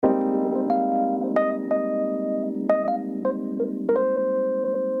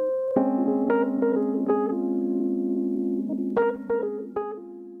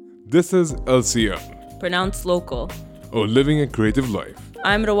This is LCL, pronounced local. or Living a Creative Life.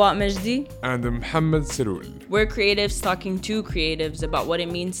 I'm Rawat Majdi. And I'm Mohammed Sarul. We're creatives talking to creatives about what it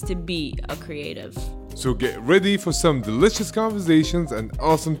means to be a creative. So get ready for some delicious conversations and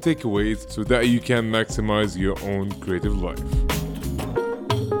awesome takeaways so that you can maximize your own creative life.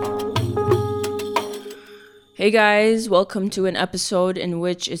 Hey guys, welcome to an episode in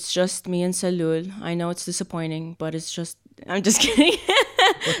which it's just me and Salul. I know it's disappointing, but I'm just kidding.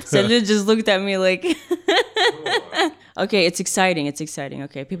 Salul just looked at me like... Okay, it's exciting.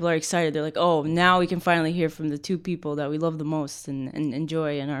 Okay, people are excited. They're like, oh, now we can finally hear from the two people that we love the most and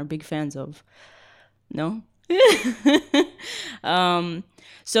enjoy and are big fans of. No?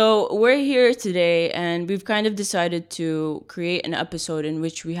 So we're here today and we've kind of decided to create an episode in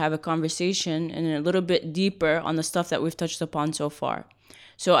which we have a conversation and a little bit deeper on the stuff that we've touched upon so far.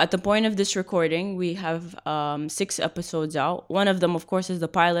 So at the point of this recording, we have 6 episodes out. One of them, of course, is the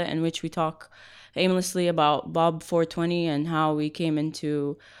pilot in which we talk aimlessly about Bob 420 and how we came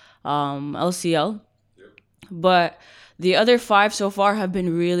into LCL. But the other 5 so far have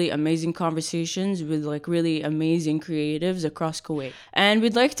been really amazing conversations with like really amazing creatives across Kuwait. And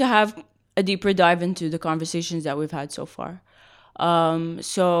we'd like to have a deeper dive into the conversations that we've had so far.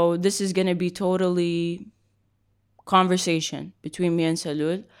 So this is going to be totally conversation between me and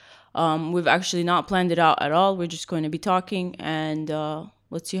Salul. We've actually not planned it out at all. We're just going to be talking and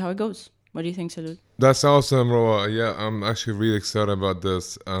let's see how it goes. What do you think, Salud? That's awesome, Roa. Yeah, I'm actually really excited about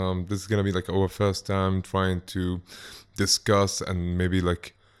this. This is going to be like our first time trying to discuss and maybe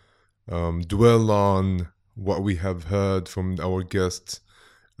like dwell on what we have heard from our guests.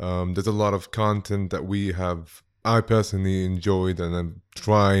 There's a lot of content that I personally enjoyed and I'm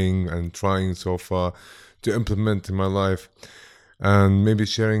trying so far to implement in my life. And maybe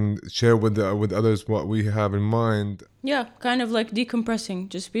share with others what we have in mind. Yeah, kind of like decompressing,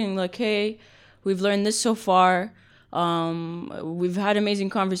 just being like, hey, we've learned this so far. We've had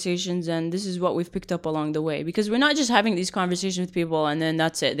amazing conversations and this is what we've picked up along the way. Because we're not just having these conversations with people and then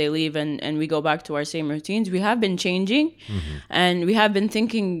that's it, they leave and we go back to our same routines. We have been changing and we have been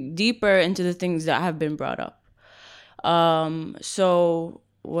thinking deeper into the things that have been brought up. So...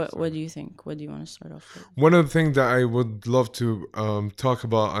 What do you think? What do you want to start off with? One of the things that I would love to talk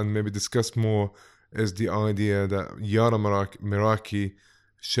about and maybe discuss more is the idea that Yara Meraki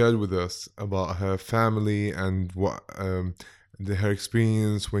shared with us about her family and what her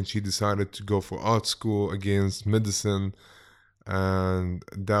experience when she decided to go for art school against medicine, and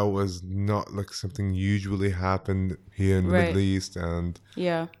that was not like something usually happened here in the Middle East. And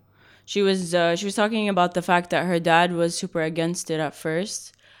yeah. She was talking about the fact that her dad was super against it at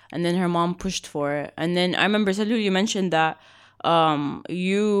first, and then her mom pushed for it. And then I remember, Salud, you mentioned that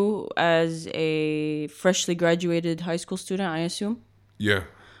you, as a freshly graduated high school student, I assume? Yeah.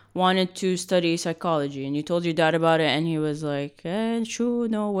 Wanted to study psychology, and you told your dad about it, and he was like, true,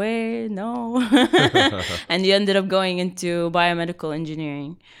 no way, no. And you ended up going into biomedical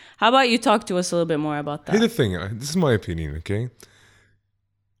engineering. How about you talk to us a little bit more about that? Here's the thing, this is my opinion, okay?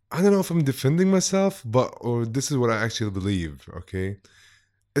 I don't know if I'm defending myself, or this is what I actually believe, okay?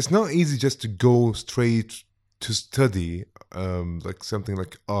 It's not easy just to go straight to study like something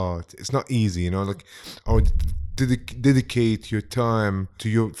like art. It's not easy, like, or dedicate your time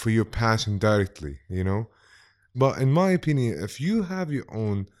for your passion directly, But in my opinion, if you have your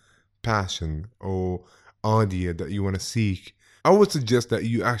own passion or idea that you want to seek, I would suggest that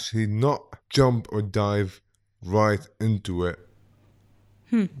you actually not jump or dive right into it.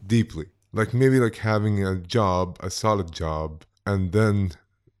 Deeply, like maybe like having a solid job, and then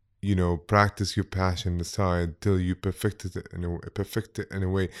practice your passion aside till you perfect it in a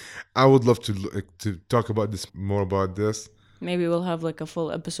way. I would love to talk about this more about this. Maybe we'll have like a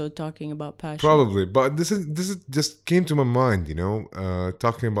full episode talking about passion. Probably, but this is just came to my mind,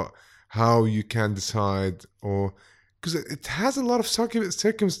 talking about how you can decide, or because it has a lot of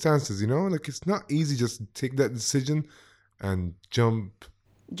circumstances, like it's not easy just to take that decision and jump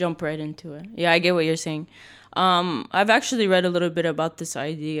right into it. Yeah, I get what you're saying. I've actually read a little bit about this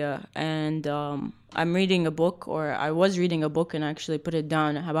idea, and I'm reading a book, or I was reading a book and actually put it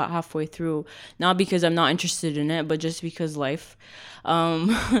down about halfway through, not because I'm not interested in it, but just because life.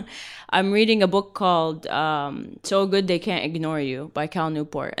 I'm reading a book called So Good They Can't Ignore You by Cal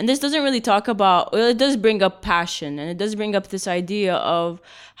Newport. And this doesn't really talk about, well, it does bring up passion, and it does bring up this idea of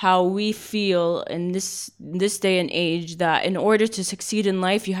how we feel in this day and age that in order to succeed in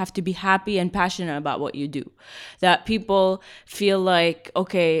life, you have to be happy and passionate about what you do. That people feel like,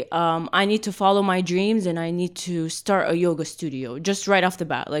 okay, I need to follow my dreams and I need to start a yoga studio just right off the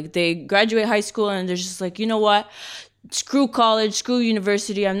bat. Like they graduate high school and they're just like, you know what? screw college, screw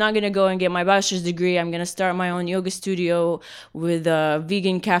university. I'm not going to go and get my bachelor's degree. I'm going to start my own yoga studio with a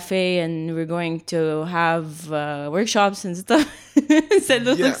vegan cafe, and we're going to have workshops and stuff. Said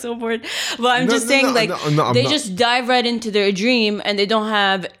that looks so bored. But I'm just saying, like, they just dive right into their dream and they don't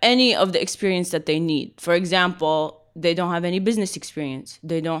have any of the experience that they need. For example, they don't have any business experience.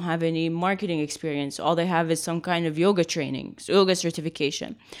 They don't have any marketing experience. All they have is some kind of yoga training, yoga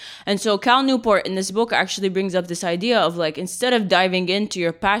certification. And so Cal Newport in this book actually brings up this idea of like, instead of diving into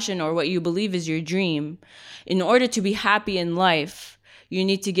your passion or what you believe is your dream, in order to be happy in life, you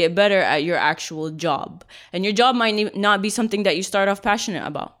need to get better at your actual job. And your job might not be something that you start off passionate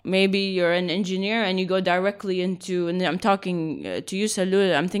about. Maybe you're an engineer and you go directly into, and I'm talking to you,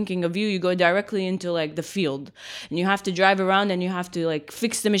 Salud, I'm thinking of you, you go directly into like the field. And you have to drive around and you have to like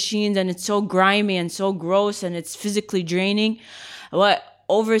fix the machines, and it's so grimy and so gross and it's physically draining. But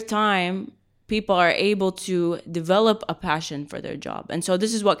over time, people are able to develop a passion for their job. And so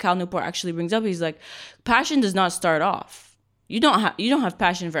this is what Cal Newport actually brings up. He's like, passion does not start off. You don't have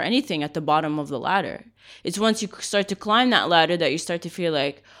passion for anything at the bottom of the ladder. It's once you start to climb that ladder that you start to feel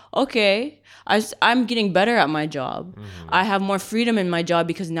like, okay, I'm getting better at my job. Mm-hmm. I have more freedom in my job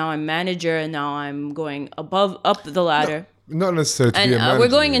because now I'm manager and now I'm going up the ladder. Not necessarily to be a manager, we're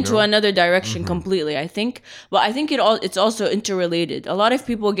going into another direction completely, I think. But I think it's also interrelated. A lot of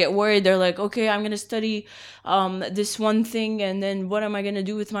people get worried. They're like, okay, I'm going to study this one thing, and then what am I going to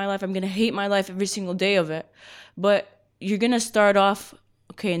do with my life? I'm going to hate my life every single day of it. But you're going to start off,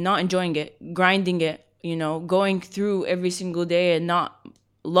 okay, not enjoying it, grinding it, going through every single day and not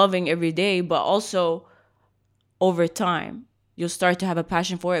loving every day. But also over time, you'll start to have a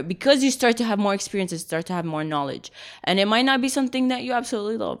passion for it because you start to have more experiences, start to have more knowledge. And it might not be something that you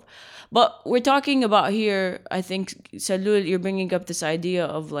absolutely love. But we're talking about here, I think, Salud, you're bringing up this idea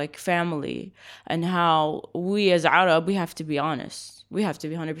of like family and how we as Arab, we have to be honest. We have to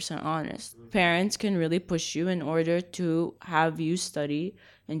be 100% honest. Parents can really push you in order to have you study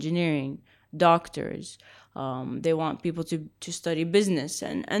engineering, doctors. They want people to study business.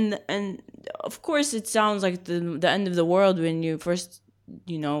 And of course, it sounds like the end of the world when you first,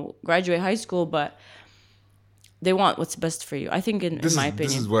 graduate high school, but they want what's best for you. I think in my opinion.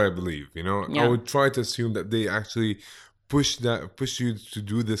 This is what I believe, Yeah. I would try to assume that they actually push you to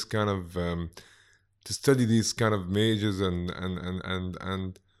do this kind of... to study these kind of majors and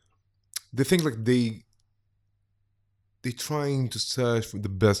they think like they trying to search for the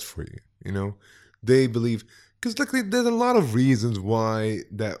best for you, they believe, because like there's a lot of reasons why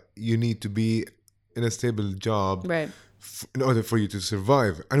that you need to be in a stable job, right, in order for you to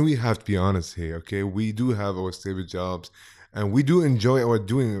survive. And we have to be honest here, okay? We do have our stable jobs and we do enjoy our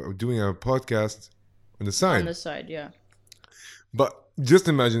doing our podcast on the side, yeah. But just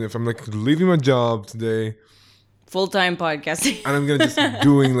imagine if I'm like leaving my job today, full-time podcasting, and I'm gonna just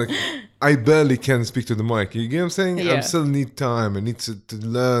doing like, I barely can speak to the mic. You get what I'm saying? Yeah. I still need time. I need to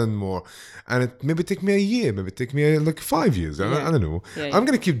learn more, and it maybe take me a year, maybe take me like 5 years. I don't know. Yeah. I'm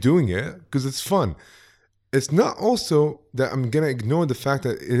gonna keep doing it because it's fun. It's not also that I'm gonna ignore the fact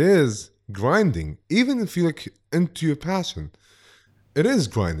that it is grinding, even if you're like into your passion. It is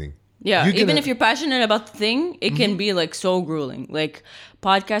grinding. Yeah, even if you're passionate about the thing, it can be like so grueling. Like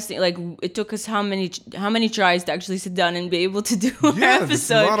podcasting, like it took us how many tries to actually sit down and be able to do an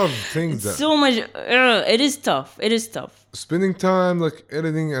episode. A lot of things. So much. It is tough. Spending time like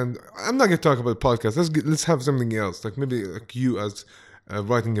editing, and I'm not gonna talk about podcast. Let's have something else. Like maybe like you as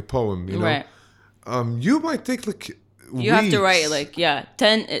writing a poem. Right. You might take like. You have to write like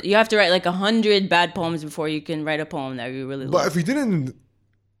 10. You have to write like 100 bad poems before you can write a poem that you really love. But if you didn't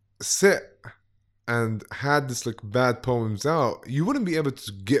sit and had this like bad poems out, you wouldn't be able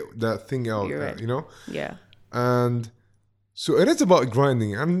to get that thing out. You're right. Yeah. And so it is about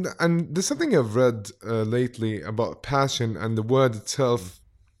grinding, and there's something I've read lately about passion and the word itself.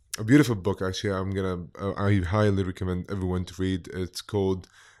 A beautiful book, actually. I highly recommend everyone to read. It's called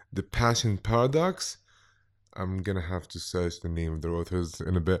The Passion Paradox. I'm gonna have to search the name of the authors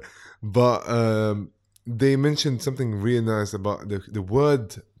in a bit, but they mentioned something really nice about the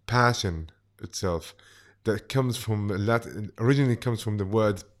word passion itself, that comes from Latin. Originally comes from the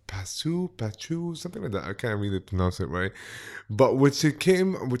word pachu, something like that. I can't really pronounce it right, but which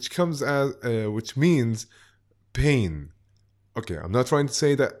means pain. Okay, I'm not trying to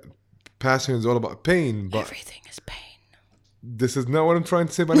say that passion is all about pain, but everything is pain. This is not what I'm trying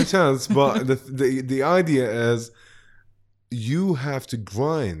to say by any chance, but the idea is you have to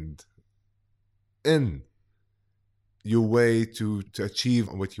grind in your way to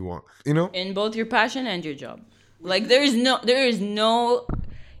achieve what you want, in both your passion and your job. Like there is no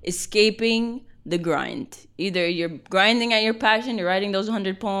escaping the grind. Either you're grinding at your passion, you're writing those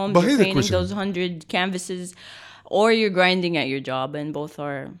 100 poems, But you're here's a painting question. those 100 canvases, or you're grinding at your job, and both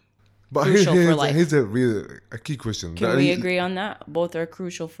are But crucial for life. here's a key question. Can we agree on that? Both are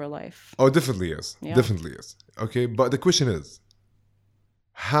crucial for life. Oh, definitely yes. Yeah. Definitely yes. Okay, but the question is,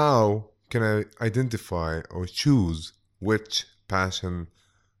 how can I identify or choose which passion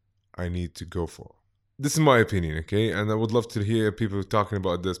I need to go for? This is my opinion, okay? And I would love to hear people talking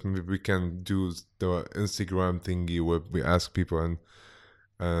about this. Maybe we can do the Instagram thingy where we ask people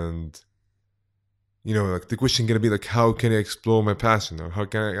and you know, like the question gonna be like, how can I explore my passion, or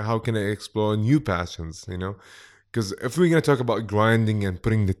how can I explore new passions? You know, because if we're gonna talk about grinding and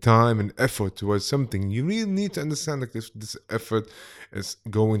putting the time and effort towards something, you really need to understand like if this effort is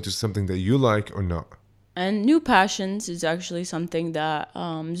going to something that you like or not. And new passions is actually something that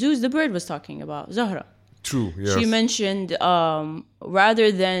Zeus the bird was talking about, Zahra. True. Yes. She mentioned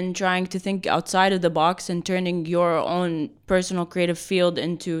rather than trying to think outside of the box and turning your own personal creative field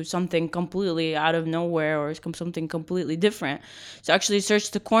into something completely out of nowhere or something completely different, so actually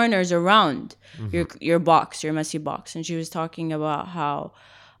search the corners around your box, your messy box. And she was talking about how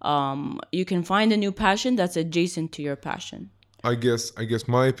you can find a new passion that's adjacent to your passion. I guess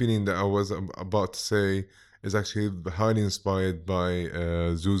my opinion that I was about to say is actually highly inspired by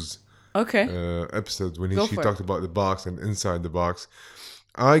Zeus. Okay. Episode when Go she for talked it. about the box and inside the box.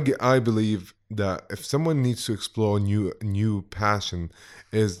 I believe that if someone needs to explore new passion,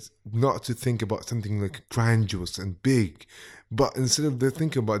 is not to think about something like grandiose and big, but instead of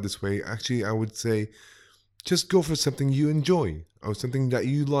thinking about it this way, actually I would say just go for something you enjoy or something that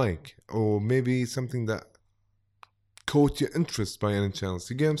you like, or maybe something that caught your interest by any chance.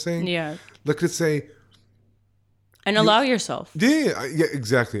 You get what I'm saying? Yeah. Like let's say. And allow yourself. Yeah,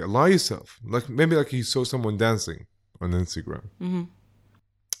 exactly. Allow yourself. Like maybe like you saw someone dancing on Instagram. Mm-hmm.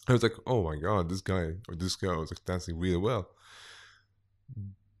 I was like, oh my god, this guy or this girl is like dancing really well.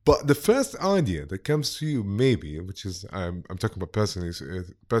 But the first idea that comes to you, maybe, which is I'm talking about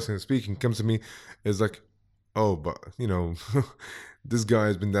personally speaking, comes to me is like, oh, but you know, this guy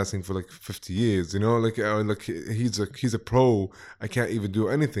has been dancing for like 50 years. You know, like he's a pro. I can't even do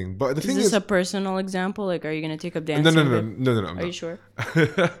anything. But the thing Is is, this a personal example? Like, are you going to take up dancing? no. Are I'm you sure?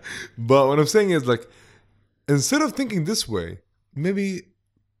 But what I'm saying is like, instead of thinking this way, maybe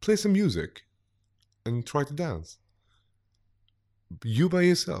play some music and try to dance. You by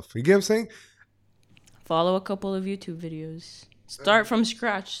yourself. You get what I'm saying? Follow a couple of YouTube videos. Start from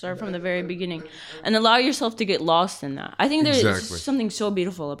scratch. Start from the very beginning. And allow yourself to get lost in that. I think there's Exactly. something so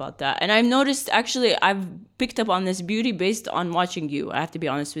beautiful about that. And I've noticed, actually, I've picked up on this beauty based on watching you. I have to be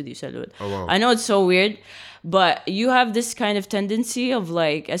honest with you, Salud. Oh, wow. I know it's so weird, but you have this kind of tendency of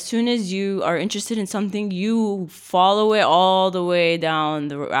like, as soon as you are interested in something, you follow it all the way down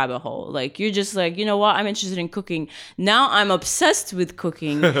the rabbit hole. Like, you're just like, you know what? I'm interested in cooking. Now I'm obsessed with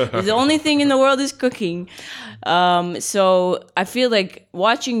cooking. The only thing in the world is cooking. So I feel like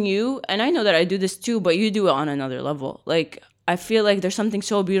watching you, and I know that I do this too, but you do it on another level. Like, I feel like there's something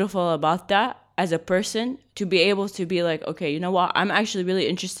so beautiful about that as a person, to be able to be like, okay, you know what? I'm actually really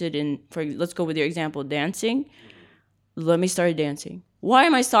interested in, let's go with your example, dancing. Let me start dancing. Why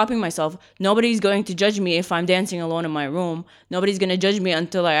am I stopping myself? Nobody's going to judge me if I'm dancing alone in my room. Nobody's going to judge me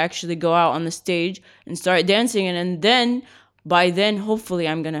until I actually go out on the stage and start dancing. And then, by then, hopefully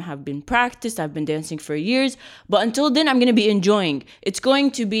I'm going to have been practiced. I've been dancing for years. But until then, I'm going to be enjoying. It's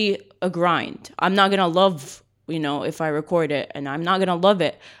going to be a grind. I'm not going to love, if I record it, and I'm not going to love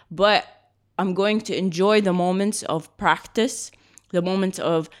it. But I'm going to enjoy the moments of practice, the moments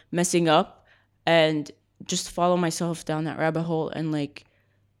of messing up, and just follow myself down that rabbit hole and like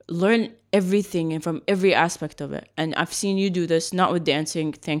learn everything and from every aspect of it. And I've seen you do this, not with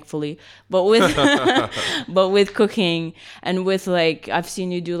dancing, thankfully, but with but with cooking, and with like, I've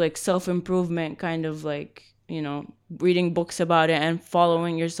seen you do like self-improvement, kind of like, reading books about it and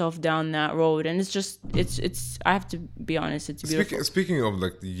following yourself down that road. And it's I have to be honest, it's beautiful. Speaking of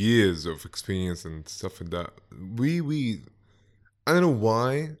like the years of experience and stuff like that, we I don't know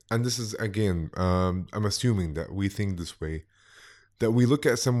why, and this is again, I'm assuming that we think this way, that we look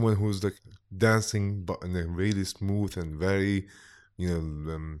at someone who's like dancing but in a really smooth and very, how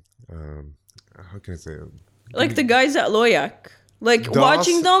can I say it? Like the guys at Loyak. Like, Das,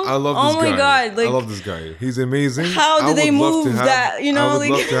 watching them, I love this oh my guy. god, like, I love this guy. He's amazing. How do they move that, I would like...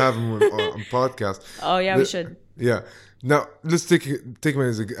 love to have him on podcast. Oh yeah, we should. Yeah. Now let's take him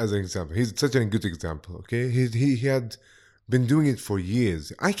as an example. He's such a good example. Okay, he had been doing it for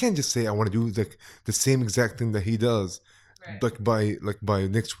years. I can't just say I want to do like the same exact thing that he does, right, by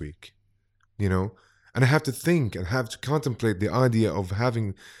next week, and I have to think and have to contemplate the idea of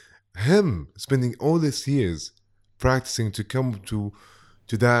having him spending all these years practicing to come to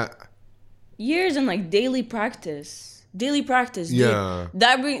that. Years and like daily practice, dude. Yeah.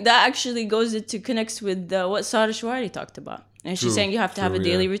 That actually goes into connects with what Sarah Shwari talked about, and she's True, saying you have to have a true,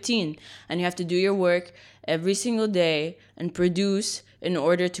 daily yeah. routine, and you have to do your work every single day and produce in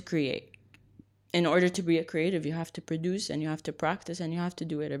order to create. In order to be a creative, you have to produce and you have to practice and you have to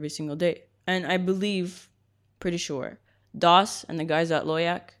do it every single day. And I believe, pretty sure, Das and the guys at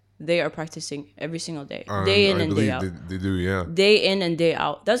Loyak, they are practicing every single day, day in I and day believe out. they do, yeah. Day in and day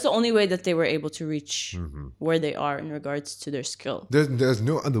out. That's the only way that they were able to reach where they are in regards to their skill. There's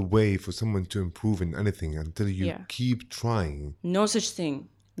no other way for someone to improve in anything until you Yeah. keep trying. No such thing.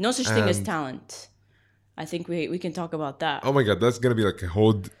 No such thing as And- talent. I think we can talk about that. Oh my god, that's gonna be like a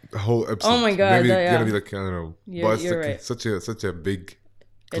whole episode. Oh my God, maybe that- it's gonna yeah. be like, I don't know, You're- but it's you're like right. such a big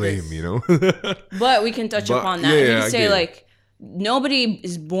It claim, is. you know. But we can touch But- upon that. yeah, And you yeah, can I say get it. like nobody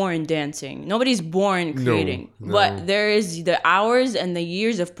is born dancing. Nobody's born creating. no. But there is the hours and the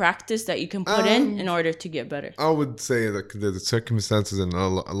years of practice that you can put in order to get better. I would say like the circumstances and a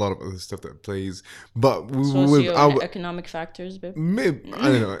lot of other stuff that plays, but Socioeconomic factors, babe. maybe I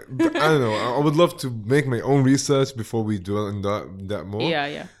don't know. I don't know. I would love to make my own research before we dwell in that more. Yeah,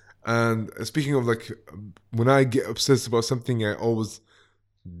 yeah. And speaking of like, when I get obsessed about something, I always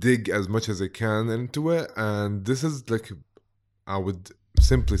dig as much as I can into it. And this is like, I would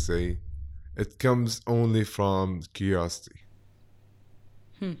simply say, it comes only from curiosity.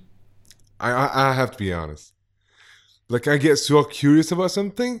 I have to be honest. Like, I get so curious about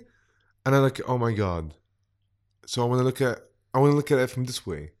something, and I'm like, oh my god. So I want to look at it from this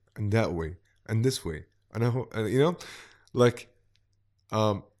way and that way and this way, and you know, like,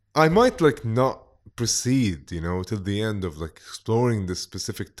 I might like not proceed, you know, till the end of like exploring this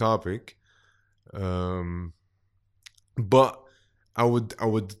specific topic, but I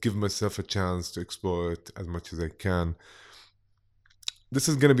would give myself a chance to explore it as much as I can. This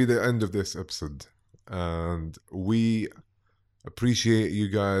is gonna be the end of this episode, and we appreciate you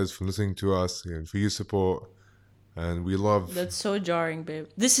guys for listening to us and for your support, and we love. That's so jarring, babe.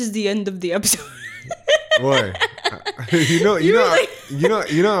 This is the end of the episode. Why? you know,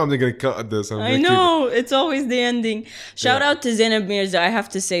 I'm not gonna cut this. I know, it's always the ending. Shout out to Zainab Mirza, I have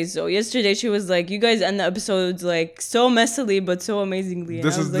to say so. Yesterday she was like, you guys end the episodes like so messily but so amazingly. And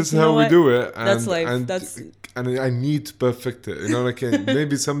This I was is like, this is you know how we what? do it. And, That's life. And I need to perfect it. You know, like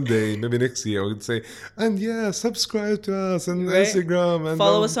maybe someday, maybe next year, I would say, and yeah, subscribe to us on Right? Instagram and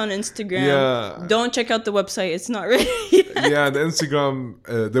Follow us on Instagram. Yeah. Don't check out the website. It's not ready. Yeah, the Instagram,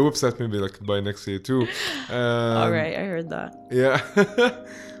 the website maybe like by next year too. All right, I heard that. Yeah.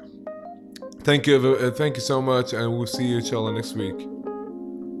 Thank you so much, and we'll see you inshallah next week.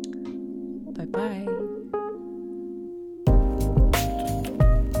 Bye bye.